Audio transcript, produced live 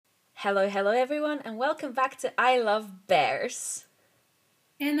Hello everyone, and welcome back to I Love Bears.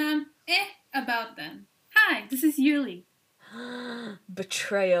 And about them. Hi, this is Yuli.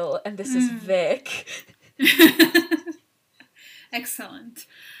 Betrayal, and this is Mm. Vic. Excellent.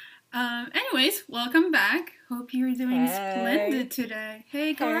 Anyways, welcome back. Hope you're doing Hey. splendid today.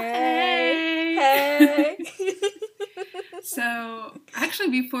 Hey, girl. Hey. Hey. Hey. So, actually,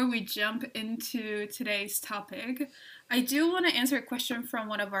 before we jump into today's topic, I do want to answer a question from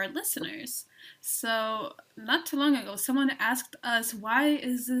one of our listeners. So, not too long ago, someone asked us, why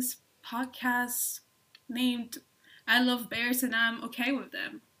is this podcast named I Love Bears and I'm okay with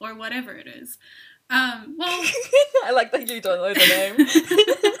them? Or whatever it is. Well, I like that you don't know the name.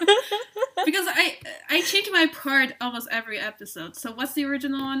 because I change my part almost every episode. So what's the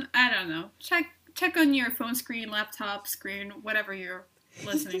original one? I don't know. Check on your phone screen, laptop screen, whatever you're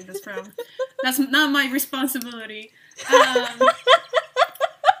listening this from. That's not my responsibility.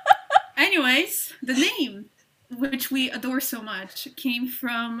 Anyways, the name, which we adore so much, came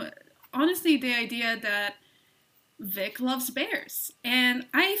from honestly the idea that Vic loves bears, and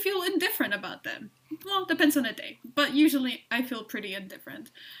I feel indifferent about them. Well, depends on the day, but usually I feel pretty indifferent.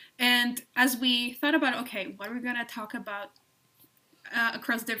 And as we thought about, okay, what are we gonna talk about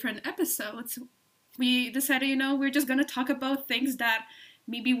across different episodes, we decided, we're just gonna talk about things that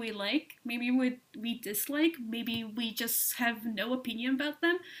maybe we like, maybe we dislike, maybe we just have no opinion about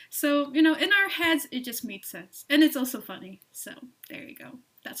them. So, in our heads, it just made sense, and it's also funny. So there you go.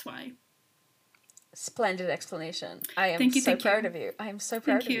 That's why. Splendid explanation. I am Thank you. so Thank proud you. of you. I am so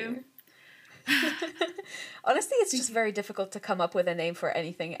proud Thank of you. you. Honestly, it's just very difficult to come up with a name for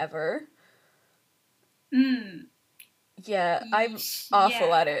anything ever. Mm. Yeah, I'm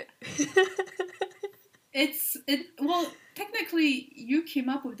awful at it. Well, technically you came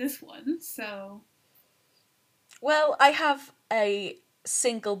up with this one, so Well, I have a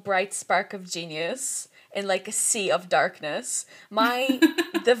single bright spark of genius in like a sea of darkness.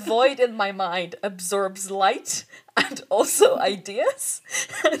 The void in my mind absorbs light and also ideas,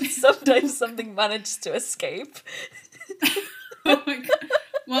 and sometimes something manages to escape. Oh my god.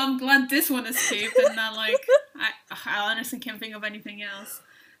 Well, I'm glad this one escaped and not like I honestly can't think of anything else.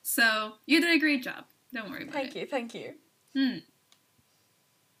 So, you did a great job. Don't worry about Thank it. you, thank you.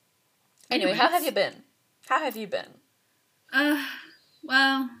 Anyway, how have Anyways. you been? How have you been?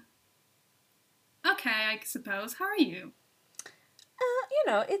 Well, okay, I suppose. How are you?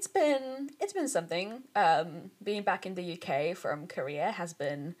 It's been something. Being back in the UK from Korea has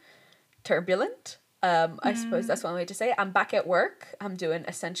been turbulent. I suppose that's one way to say it. I'm back at work. I'm doing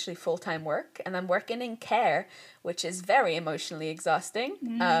essentially full-time work, and I'm working in care, which is very emotionally exhausting.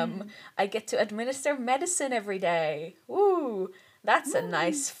 I get to administer medicine every day. Woo! That's a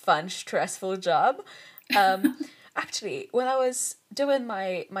nice, fun, stressful job. Actually, when I was doing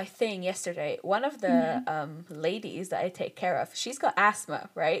my thing yesterday, one of the ladies that I take care of, she's got asthma,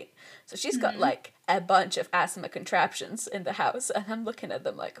 right? So she's got like a bunch of asthma contraptions in the house, and I'm looking at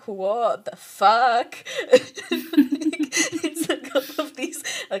them like, what the fuck? It's like all of these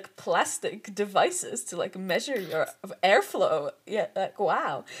like plastic devices to like measure your airflow. Yeah, like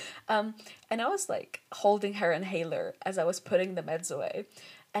wow. And I was like holding her inhaler as I was putting the meds away,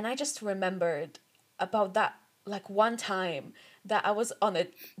 and I just remembered about that like one time that I was on a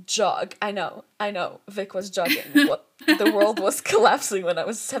jog. I know, Vic was jogging. What the world was collapsing when I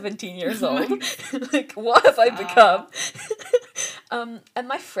was 17 years old. Like, what have I become? And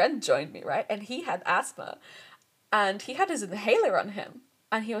my friend joined me, right? And he had asthma, and he had his inhaler on him,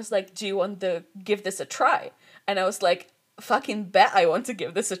 and he was like, "Do you want to give this a try?" And I was like, "Fucking bet I want to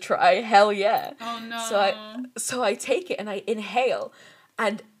give this a try. Hell yeah!" Oh no. So I take it and I inhale,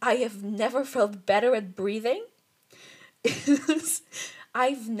 and I have never felt better at breathing.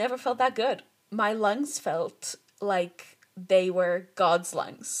 I've never felt that good. My lungs felt like they were God's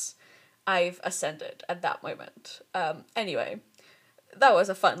lungs. I've ascended at that moment. Anyway, that was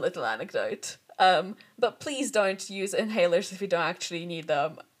a fun little anecdote. But please don't use inhalers if you don't actually need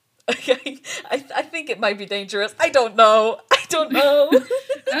them. I think it might be dangerous. I don't know. I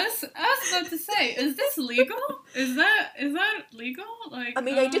was about to say, is this legal? Is that legal? Like, I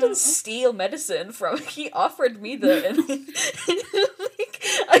mean, I didn't steal medicine from. He offered me the.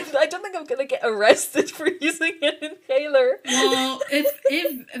 Like, I don't think I'm gonna get arrested for using an inhaler. Well,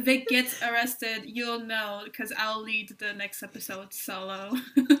 if Vic gets arrested, you'll know because I'll lead the next episode solo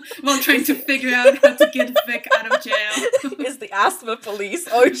while trying to figure out how to get Vic out of jail. Is the asthma police?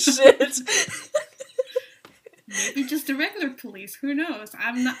 Oh shit! Maybe just the regular police. Who knows?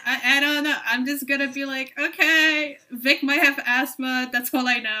 I'm not. I don't know. I'm just gonna be like, okay, Vic might have asthma. That's all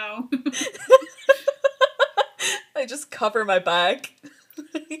I know. I just cover my back.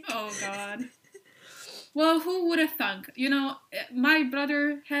 Oh God. Well, who would have thunk? You know, my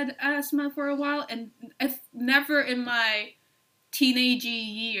brother had asthma for a while, and if never in my teenage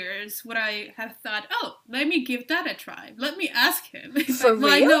years would I have thought, oh, let me give that a try. Let me ask him. For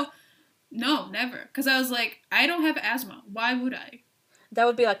Well, I real? know, no, never, because I was like, I don't have asthma. Why would I? That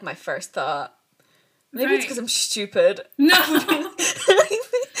would be like my first thought. Maybe it's because Right? I'm stupid. No.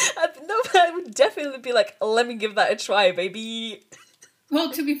 No, but I would definitely be like, let me give that a try, baby. Well,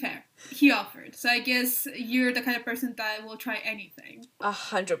 to be fair, he offered, so I guess you're the kind of person that will try anything.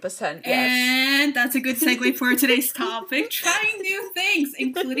 100%, yes. And that's a good segue for today's topic: trying new things,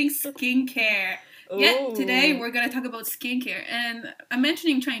 including skincare. Yeah, today Ooh. we're gonna talk about skincare, and I'm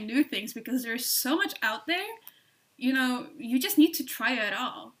mentioning trying new things because there's so much out there. You know, you just need to try it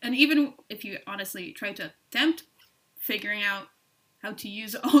all. And even if you honestly try to attempt figuring out how to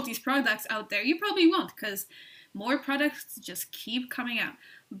use all these products out there, you probably won't because more products just keep coming out.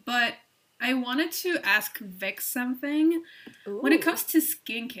 But I wanted to ask Vic something. When it Ooh. comes to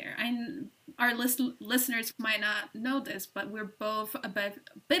skincare, our listeners might not know this, but we're both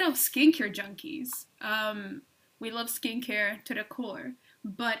bit of skincare junkies. We love skincare to the core.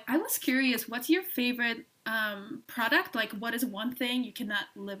 But I was curious, what's your favorite product? Like, what is one thing you cannot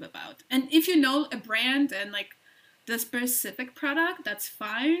live without? And if you know a brand and like the specific product, that's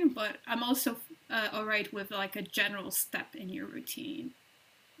fine. But I'm also alright with like a general step in your routine.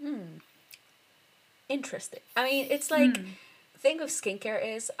 Interesting. I mean, it's like, thing with skincare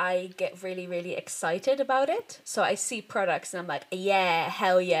is I get really, really excited about it. So I see products and I'm like, yeah,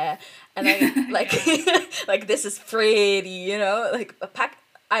 hell yeah. And I like Yeah. like this is pretty, you know, like a pack.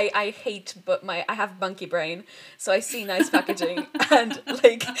 I hate, but I have monkey brain, so I see nice packaging and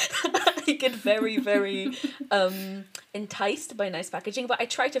like I get very, very enticed by nice packaging, but I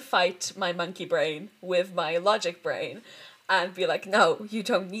try to fight my monkey brain with my logic brain and be like, no, you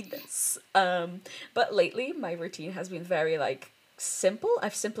don't need this. But lately my routine has been very like simple.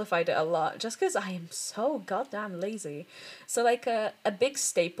 I've simplified it a lot just because I am so goddamn lazy. So like a big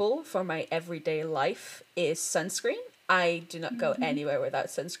staple for my everyday life is sunscreen. I do not go anywhere without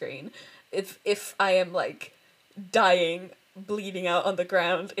sunscreen. If I am like dying, bleeding out on the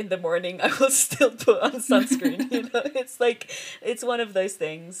ground in the morning, I will still put on sunscreen. You know, it's like it's one of those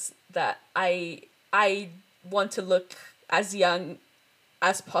things that I want to look as young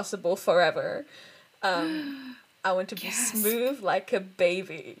as possible forever. I want to be Gasp. smooth like a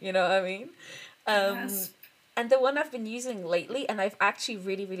baby. You know what I mean? Um, Gasp. and the one I've been using lately, and I've actually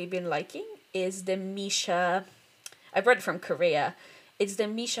really, really been liking, is the Misha. I brought it from Korea. It's the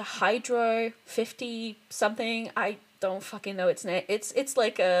Misha Hydro 50 something. I don't fucking know its name. It's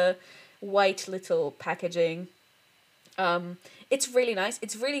like a white little packaging. It's really nice.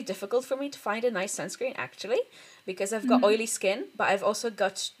 It's really difficult for me to find a nice sunscreen actually because I've got oily skin, but I've also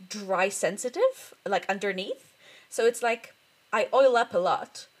got dry sensitive like underneath. So it's like I oil up a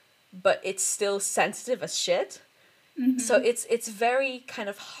lot, but it's still sensitive as shit. So it's very kind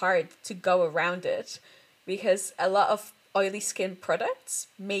of hard to go around it because a lot of oily skin products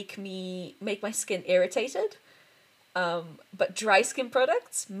make my skin irritated. But dry skin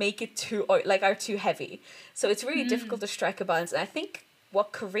products make it too like are too heavy. So it's really difficult to strike a balance. And I think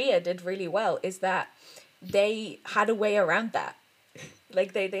what Korea did really well is that they had a way around that.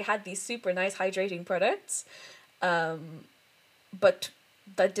 Like they had these super nice hydrating products, but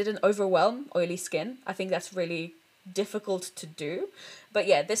that didn't overwhelm oily skin. I think that's really difficult to do. But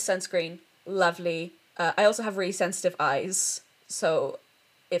yeah, this sunscreen, lovely. I also have really sensitive eyes, so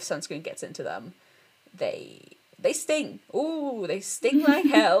if sunscreen gets into them, they sting. Ooh, they sting like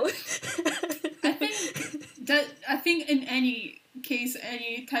hell. I think in any case,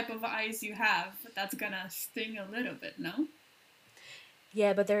 any type of eyes you have, that's gonna sting a little bit, no?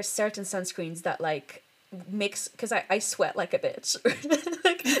 Yeah, but there are certain sunscreens that like mix because I sweat like a bitch.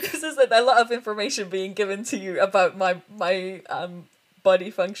 Like this is like a lot of information being given to you about my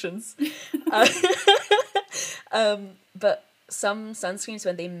body functions. Uh, but some sunscreens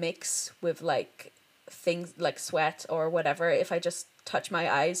when they mix with like things like sweat or whatever, if I just touch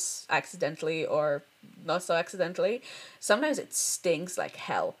my eyes accidentally or not so accidentally, sometimes it stings like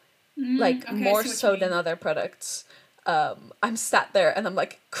hell. Like Okay, I more see what you so than mean. other products. I'm sat there and I'm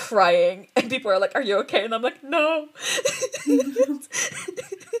like crying and people are like, are you okay? And I'm like, no.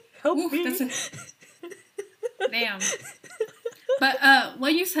 Help Ooh, me. that's a damn. But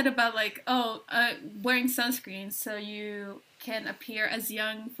what you said about like wearing sunscreen so you can appear as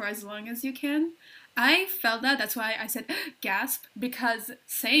young for as long as you can. I felt that. That's why I said gasp, because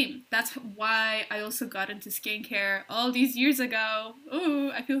same. That's why I also got into skincare all these years ago. Ooh,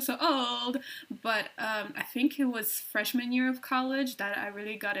 I feel so old. But I think it was freshman year of college that I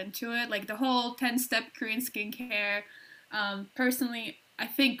really got into it. Like the whole 10-step Korean skincare. Personally, I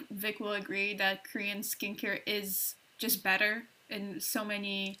think Vic will agree that Korean skincare is just better in so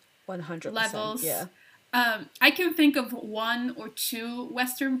many 100%. levels. Yeah. I can think of one or two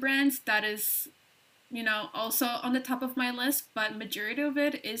Western brands that is, also on the top of my list, but majority of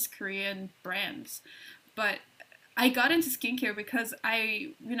it is Korean brands. But I got into skincare because I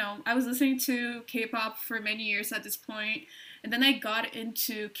was listening to K-pop for many years at this point, and then I got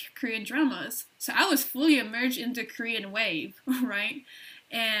into Korean dramas. So I was fully immersed into Korean wave, right?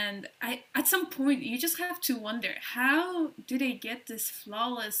 And at some point, you just have to wonder, how do they get this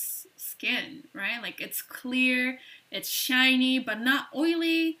flawless skin, right? Like it's clear, it's shiny, but not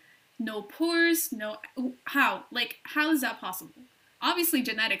oily, no pores, no how? Like how is that possible? Obviously,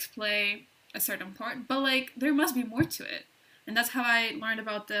 genetics play a certain part, but like there must be more to it. And that's how I learned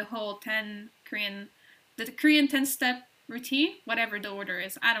about the whole the Korean 10-step routine, whatever the order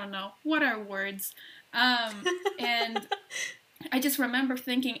is. I don't know. What are words? And I just remember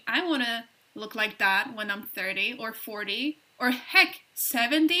thinking, I want to look like that when I'm 30 or 40 or heck,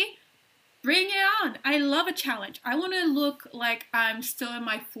 70. Bring it on. I love a challenge. I want to look like I'm still in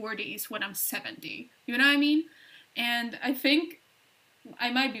my 40s when I'm 70. You know what I mean? And I think I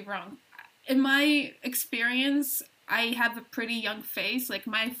might be wrong. In my experience, I have a pretty young face. Like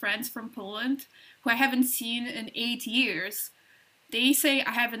my friends from Poland, who I haven't seen in 8 years, they say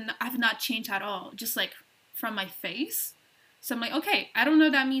I've not changed at all, just like from my face. So I'm like, okay, I don't know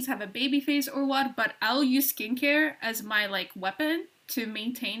if that means I have a baby face or what, but I'll use skincare as my like weapon to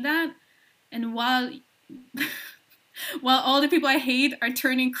maintain that. And while all the people I hate are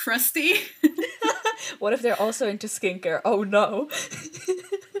turning crusty, What if they're also into skincare? Oh no.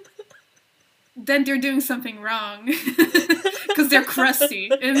 then they're doing something wrong. Because they're crusty.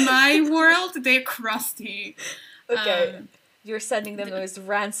 In my world, they're crusty. Okay. You're sending them those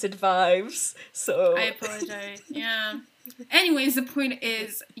rancid vibes. So I apologize. Yeah. Anyways, the point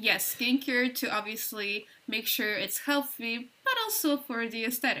is, yes, skincare to obviously make sure it's healthy, but also for the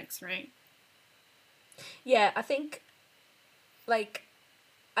aesthetics, right? yeah, I think like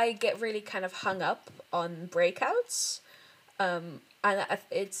I get really kind of hung up on breakouts. And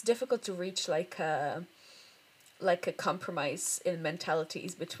it's difficult to reach like a compromise in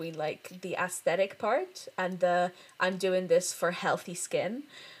mentalities between like the aesthetic part and the I'm doing this for healthy skin.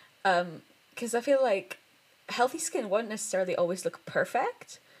 Because I feel like healthy skin won't necessarily always look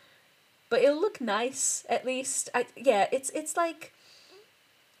perfect, but it'll look nice at least. It's like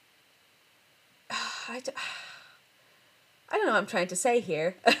I, d- I don't know what I'm trying to say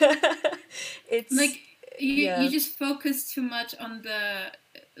here. It's Like you yeah. just focus too much on the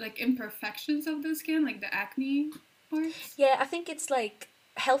like imperfections of the skin, like the acne parts. Yeah, I think it's like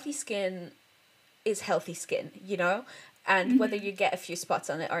healthy skin is healthy skin, you know? And whether Mm-hmm. you get a few spots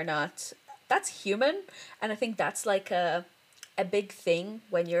on it or not, that's human. And I think that's like a big thing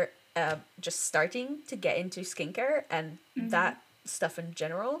when you're just starting to get into skincare and Mm-hmm. that stuff in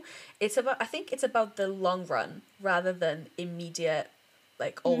general. It's about, I think it's about the long run rather than immediate,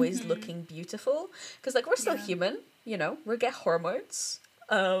 like always Mm-hmm. looking beautiful. Because like we're still Yeah. human, you know, we get hormones.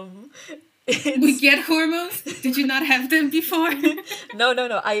 Um, We it's get hormones. Did you not have them before? no.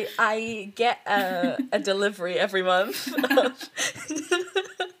 I get a delivery every month.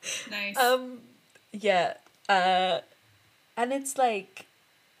 Nice. um, yeah. And it's like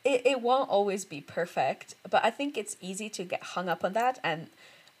it won't always be perfect, but I think it's easy to get hung up on that and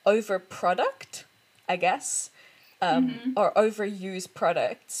over product, I guess, Mm-hmm. or overuse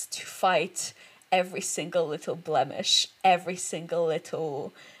products to fight every single little blemish, every single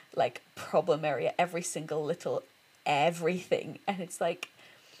little like problem area, every single little everything. And it's like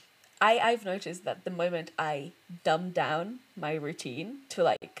I've noticed that the moment I dumb down my routine to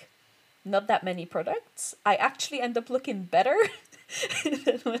like not that many products, I actually end up looking better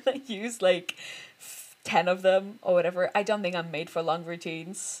than when I use like 10 of them or whatever. I don't think I'm made for long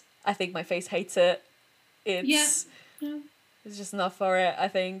routines. I think my face hates it. Yeah. It's Yeah. it's just not for it, I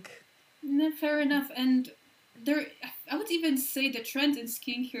think. No, fair enough. And there, I would even say the trend in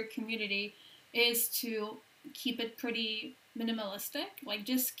skincare community is to keep it pretty minimalistic. Like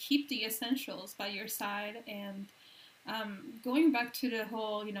just keep the essentials by your side. And going back to the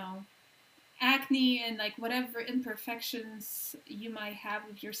whole, acne and like whatever imperfections you might have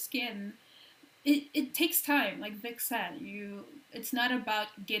with your skin, it takes time, like Vic said. It's not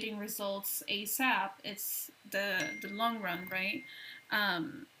about getting results ASAP. It's the long run, right?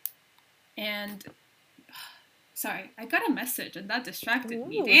 Um, and sorry, I got a message and that distracted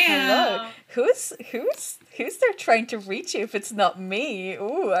me. Ooh, hello. Damn. Who's there trying to reach you if it's not me?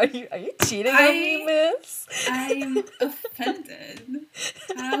 Ooh, are you cheating on me, I miss? I'm offended.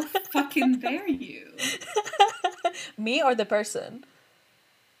 How fucking dare you? Me or the person?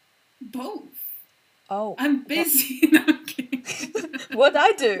 Both. Oh, I'm what? busy. No, I'm kidding. What'd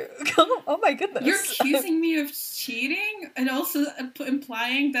I do? Oh my You're goodness. accusing me of cheating and also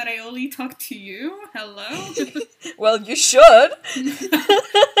implying that I only talk to you? Hello? Well, you should.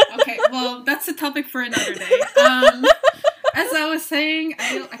 Okay, well, that's a topic for another day. As I was saying,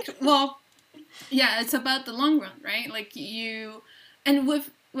 yeah, it's about the long run, right? Like and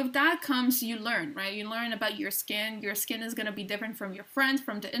with that comes you learn, right? You learn about your skin. Your skin is gonna be different from your friends,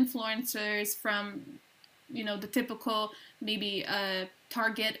 from the influencers, from the typical maybe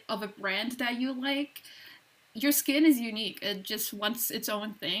target of a brand that you like. Your skin is unique. It just wants its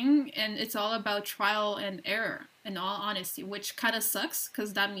own thing, and it's all about trial and error. In all honesty, which kind of sucks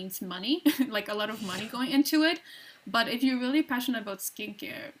because that means money, like a lot of money going into it. But if you're really passionate about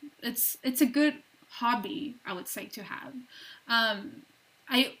skincare, it's a good hobby, I would say, to have. Um,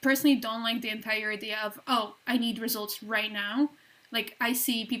 I personally don't like the entire idea of, oh, I need results right now. Like I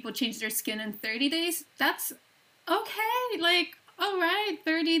see people change their skin in 30 days. That's okay. Like, all right,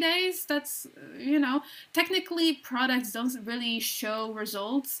 30 days. That's technically products don't really show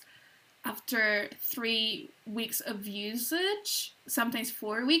results after 3 weeks of usage, sometimes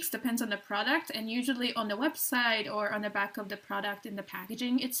 4 weeks, depends on the product. And usually on the website or on the back of the product in the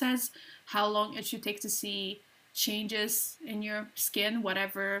packaging, it says how long it should take to see changes in your skin,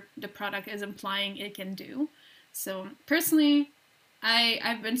 whatever the product is implying it can do. So personally,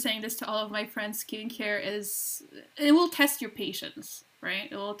 I've been saying this to all of my friends. Skincare it will test your patience, right?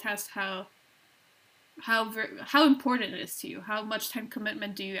 It will test how important it is to you. How much time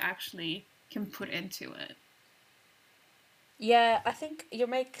commitment do you actually can put into it? Yeah, I think you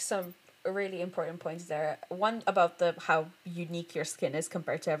make some really important points there. One about the how unique your skin is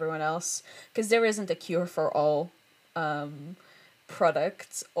compared to everyone else, because there isn't a cure for all um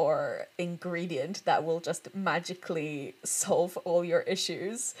product or ingredient that will just magically solve all your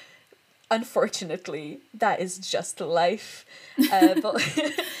issues. Unfortunately, that is just life. But but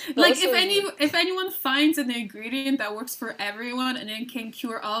Like also if anyone finds an ingredient that works for everyone and it can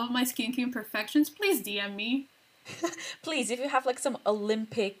cure all of my skincare imperfections, please DM me. please, if you have like some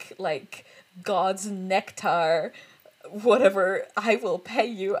Olympic like god's nectar, whatever, I will pay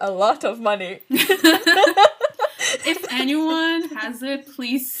you a lot of money. If anyone has it,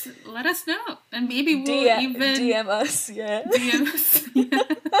 please let us know, and maybe we'll even DM us, yeah. DM us,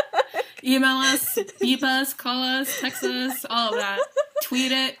 email us, beep us, call us, text us, all of that.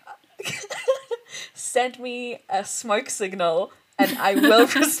 Tweet it. Send me a smoke signal and I will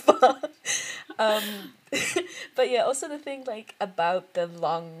respond. Um, but yeah, also the thing like about the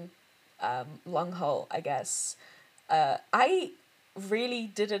long haul, I guess. I really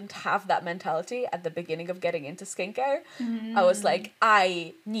didn't have that mentality at the beginning of getting into skincare. I was like,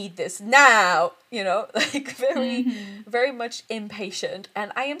 I need this now, like very much impatient.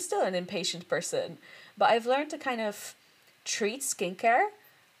 And I am still an impatient person, but I've learned to kind of treat skincare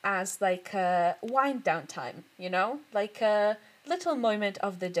as like a wind down time, like a little moment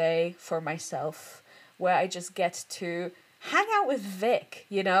of the day for myself where I just get to hang out with Vic,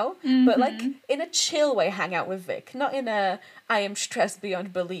 but like in a chill way, hang out with Vic, not in a I am stressed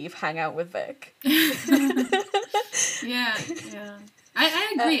beyond belief hang out with Vic. Yeah, yeah.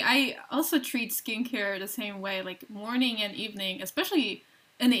 I agree. I also treat skincare the same way, like morning and evening, especially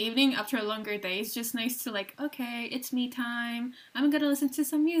in the evening after a longer day. It's just nice to like, okay, it's me time. I'm gonna listen to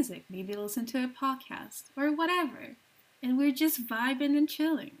some music, maybe listen to a podcast or whatever. And we're just vibing and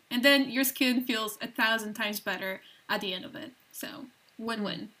chilling. And then your skin feels 1,000 times better at the end of it. So,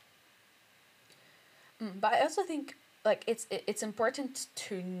 win-win. But I also think like it's important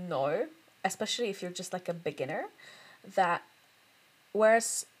to know, especially if you're just like a beginner, that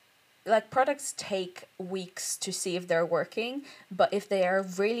whereas like products take weeks to see if they're working, but if they are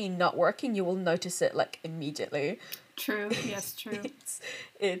really not working, you will notice it like immediately. True. Yes, true.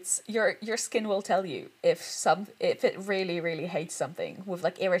 It's your skin will tell you if it really really hates something with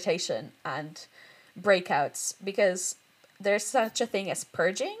like irritation and breakouts, because there's such a thing as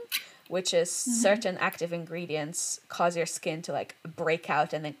purging, which is certain active ingredients cause your skin to like break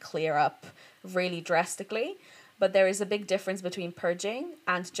out and then clear up really drastically. But there is a big difference between purging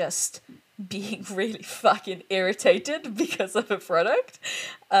and just being really fucking irritated because of a product.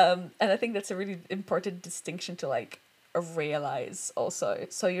 And I think that's a really important distinction to like realize also.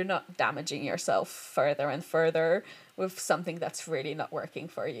 So you're not damaging yourself further and further with something that's really not working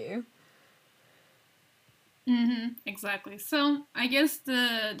for you. Exactly. So I guess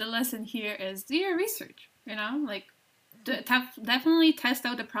the lesson here is do your research. Like definitely test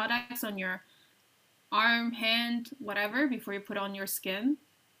out the products on your arm, hand, whatever before you put on your skin.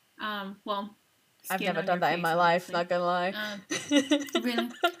 Well, I've skin never on done your that in face, my life, obviously. not gonna lie. Really?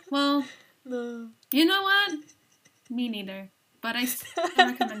 Well, No. you know what? Me neither. But I still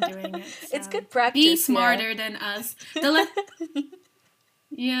recommend doing it. It's So good practice. be smarter than us.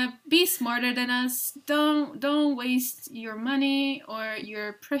 Yeah, be smarter than us. Don't waste your money or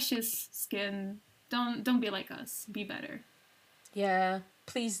your precious skin. Don't be like us. Be better. Yeah,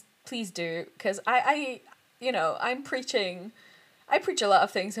 please do, because I'm preaching. I preach a lot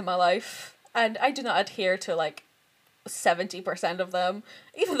of things in my life, and I do not adhere to like 70% of them,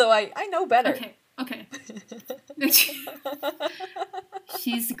 even though I know better. Okay.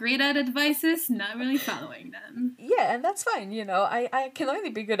 She's great at advices, not really following them. Yeah, and that's fine. I can only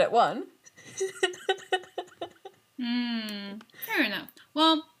be good at one. Fair enough.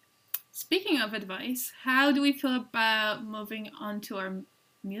 Well, speaking of advice, how do we feel about moving on to our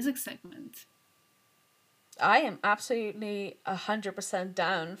music segment? I am absolutely 100%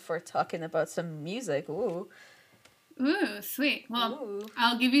 down for talking about some music. Ooh. Ooh, sweet. Well, Ooh.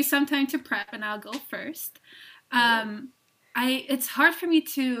 I'll give you some time to prep and I'll go first. It's hard for me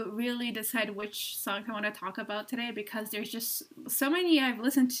to really decide which songs I want to talk about today because there's just so many I've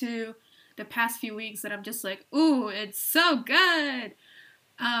listened to the past few weeks that I'm just like, ooh, it's so good.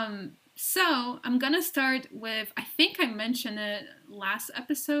 So I'm gonna start with, I think I mentioned it last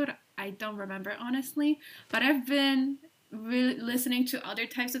episode. I don't remember honestly, but I've been really listening to other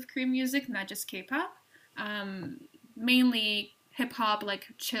types of Korean music, not just K-pop. Mainly hip hop, like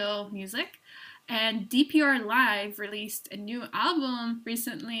chill music. And DPR Live released a new album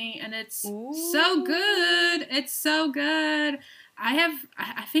recently, and it's so good. It's so good.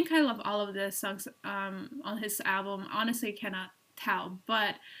 I think I love all of the songs on his album. Honestly, cannot tell,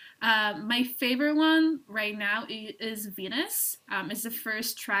 but my favorite one right now is Venus. It's the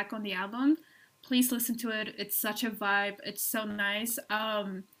first track on the album. Please listen to it. It's such a vibe. It's so nice.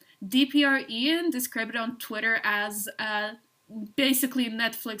 DPR Ian described it on Twitter as basically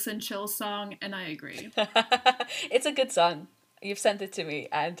Netflix and chill song, and I agree. It's a good song. You've sent it to me,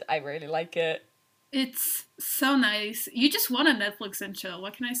 and I really like it. It's so nice. You just want a Netflix and chill.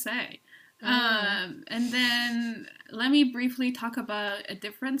 What can I say? And then let me briefly talk about a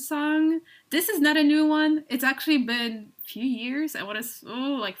different song. This is not a new one. It's actually been a few years. I want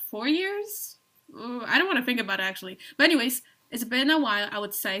to, like 4 years? I don't want to think about it actually. But anyways, it's been a while, I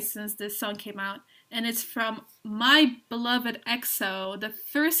would say, since this song came out. And it's from my beloved EXO, the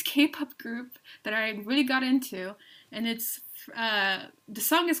first K-pop group that I really got into. And the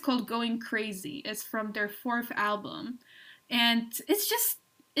song is called Going Crazy. It's from their fourth album. And it's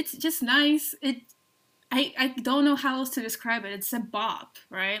just nice. I don't know how else to describe it. It's a bop,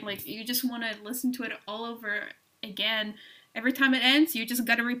 right? Like you just want to listen to it all over again. Every time it ends, you just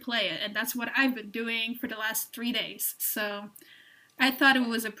gotta replay it, and that's what I've been doing for the last 3 days. So I thought it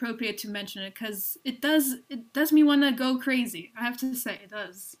was appropriate to mention it because it does me want to go crazy. I have to say, it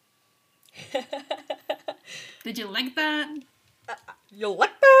does. Did you like that? You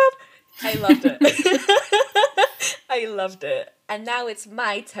like that? I loved it. I loved it. And now it's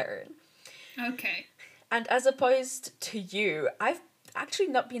my turn. Okay. And as opposed to you, I've actually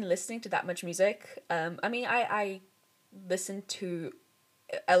not been listening to that much music. I listen to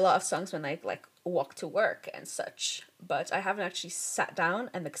a lot of songs when I like walk to work and such, but I haven't actually sat down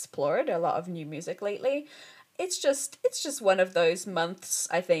and explored a lot of new music lately. It's just one of those months,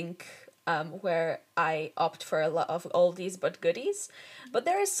 I think, where I opt for a lot of oldies but goodies. But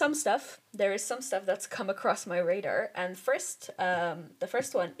there is some stuff that's come across my radar. And the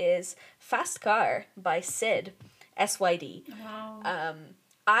first one is Fast Car by Sid, SYD. Wow.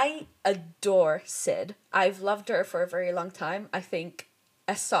 I adore Sid. I've loved her for a very long time. I think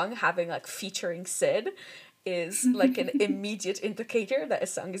a song having like featuring Sid is like an immediate indicator that a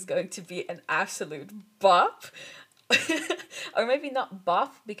song is going to be an absolute bop. Or maybe not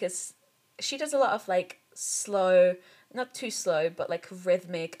bop, because she does a lot of like slow, not too slow, but like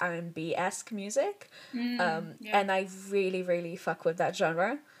rhythmic R&B-esque music. Yeah. And I really, really fuck with that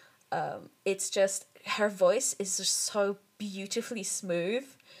genre. It's just, her voice is just so beautifully smooth.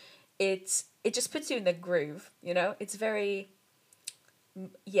 It just puts you in the groove, It's very,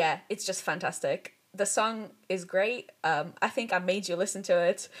 it's just fantastic. The song is great. I think I made you listen to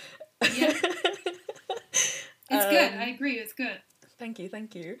it. Yeah. It's good. I agree. It's good. Thank you,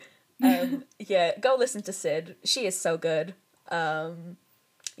 thank you. Yeah, go listen to Sid. She is so good.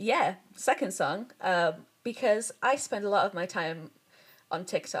 Yeah, second song. Because I spend a lot of my time on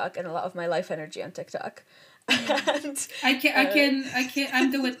TikTok and a lot of my life energy on TikTok. And I'm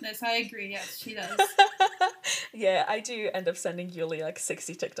the witness. I agree. Yes, she does. yeah, I do end up sending Yuli like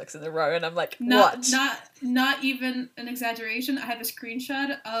 60 TikToks in a row, and I'm like, Not what? not even an exaggeration. I have a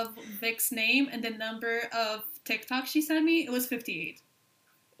screenshot of Vic's name and the number of TikTok she sent me. It was 58.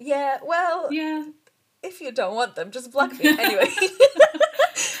 Yeah, well, Yeah. if you don't want them, just block me. Anyway.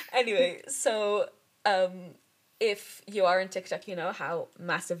 Anyway, so if you are in TikTok, you know how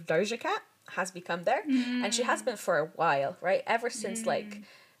massive Doja Cat has become there. And she has been for a while, right? Ever since like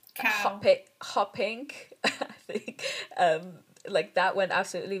Hot Pink, I think. Like that went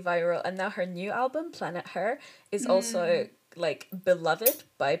absolutely viral, and now her new album, Planet Her, is also like beloved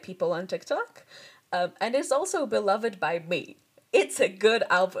by people on TikTok. And is also beloved by me. It's a good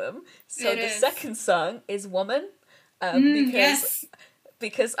album. So the second song is Woman.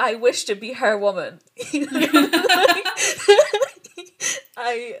 Because I wish to be her woman.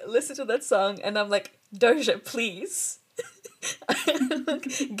 I listen to that song and I'm like, Doja, please.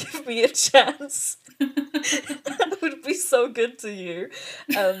 Give me a chance. I would be so good to you.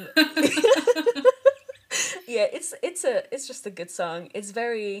 Yeah, it's just a good song. It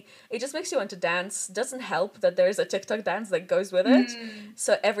just makes you want to dance. Doesn't help that there's a TikTok dance that goes with it.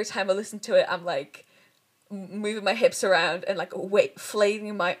 So every time I listen to it, I'm like moving my hips around and like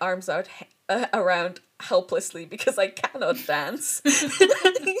flailing my arms out around helplessly because I cannot dance.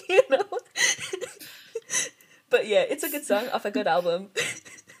 You know. But yeah, it's a good song off a good album.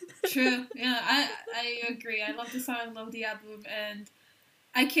 True. Yeah, I agree. I love the song, love the album, and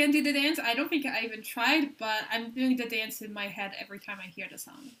I can't do the dance. I don't think I even tried, but I'm doing the dance in my head every time I hear the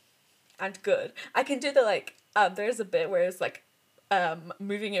song. And good. I can do the like, there's a bit where it's like,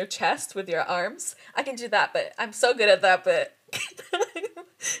 moving your chest with your arms. I can do that, but I'm so good at that bit.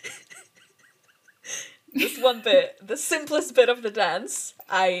 This one bit, the simplest bit of the dance,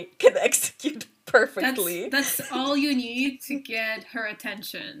 I can execute perfectly. That's all you need to get her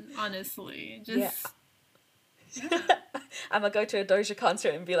attention, honestly. Just... Yeah. I'm gonna go to a Doja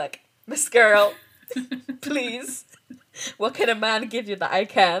concert and be like, Miss Girl, please, what can a man give you that I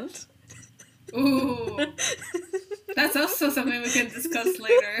can't? Ooh. That's also something we can discuss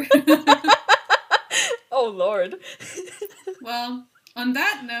later. Oh, Lord. Well, on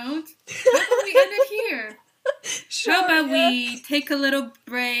that note, how about we end it here? Sure, how about we take a little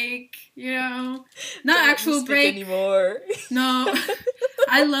break, you know? Not Don't actual break anymore. No.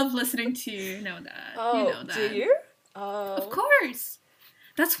 I love listening to you, you know that. Oh, you know that. Do you? Oh. Of course.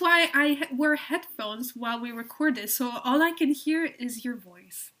 That's why I wear headphones while we record this, so all I can hear is your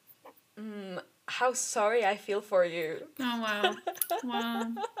voice. How sorry I feel for you. Oh, wow.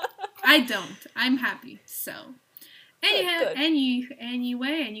 Well, I don't. I'm happy, so... Anyway,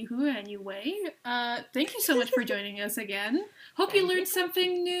 thank you so much for joining us again. Hope you learned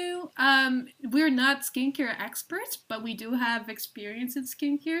something new. We're not skincare experts, but we do have experience in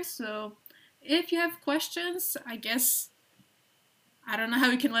skincare, so if you have questions, I don't know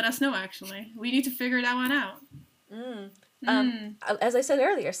how you can let us know, actually. We need to figure that one out. As I said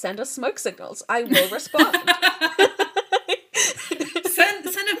earlier, send us smoke signals. I will respond. Send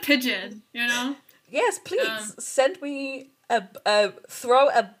a pigeon, you know? Yes, please. Send me throw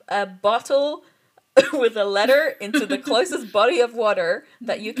a bottle with a letter into the closest body of water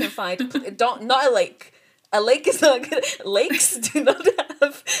that you can find. Not a lake. A lake is not good. Lakes do not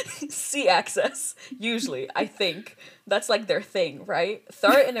have sea access, usually, I think. That's like their thing, right?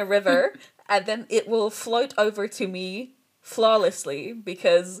 Throw it in a river, and then it will float over to me flawlessly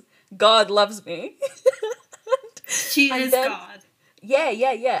because God loves me. She is God.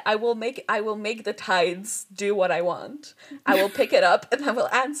 Yeah. I will make the tides do what I want. I will pick it up and I will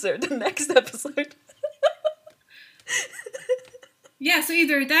answer the next episode. Yeah, so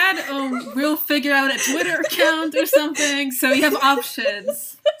either that or we'll figure out a Twitter account or something, so you have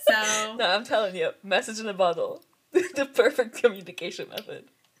options. So no, I'm telling you, message in a bottle. The perfect communication method.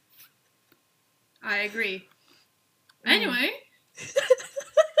 I agree. Anyway.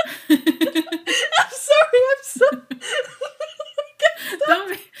 I'm sorry. Don't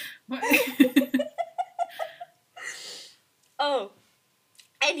be... Oh.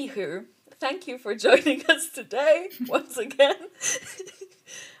 Anywho, thank you for joining us today once again.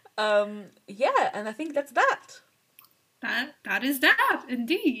 Yeah, and I think that's that. That is that,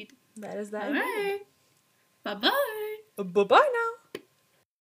 indeed. That is that. All right. Bye-bye. Bye-bye now.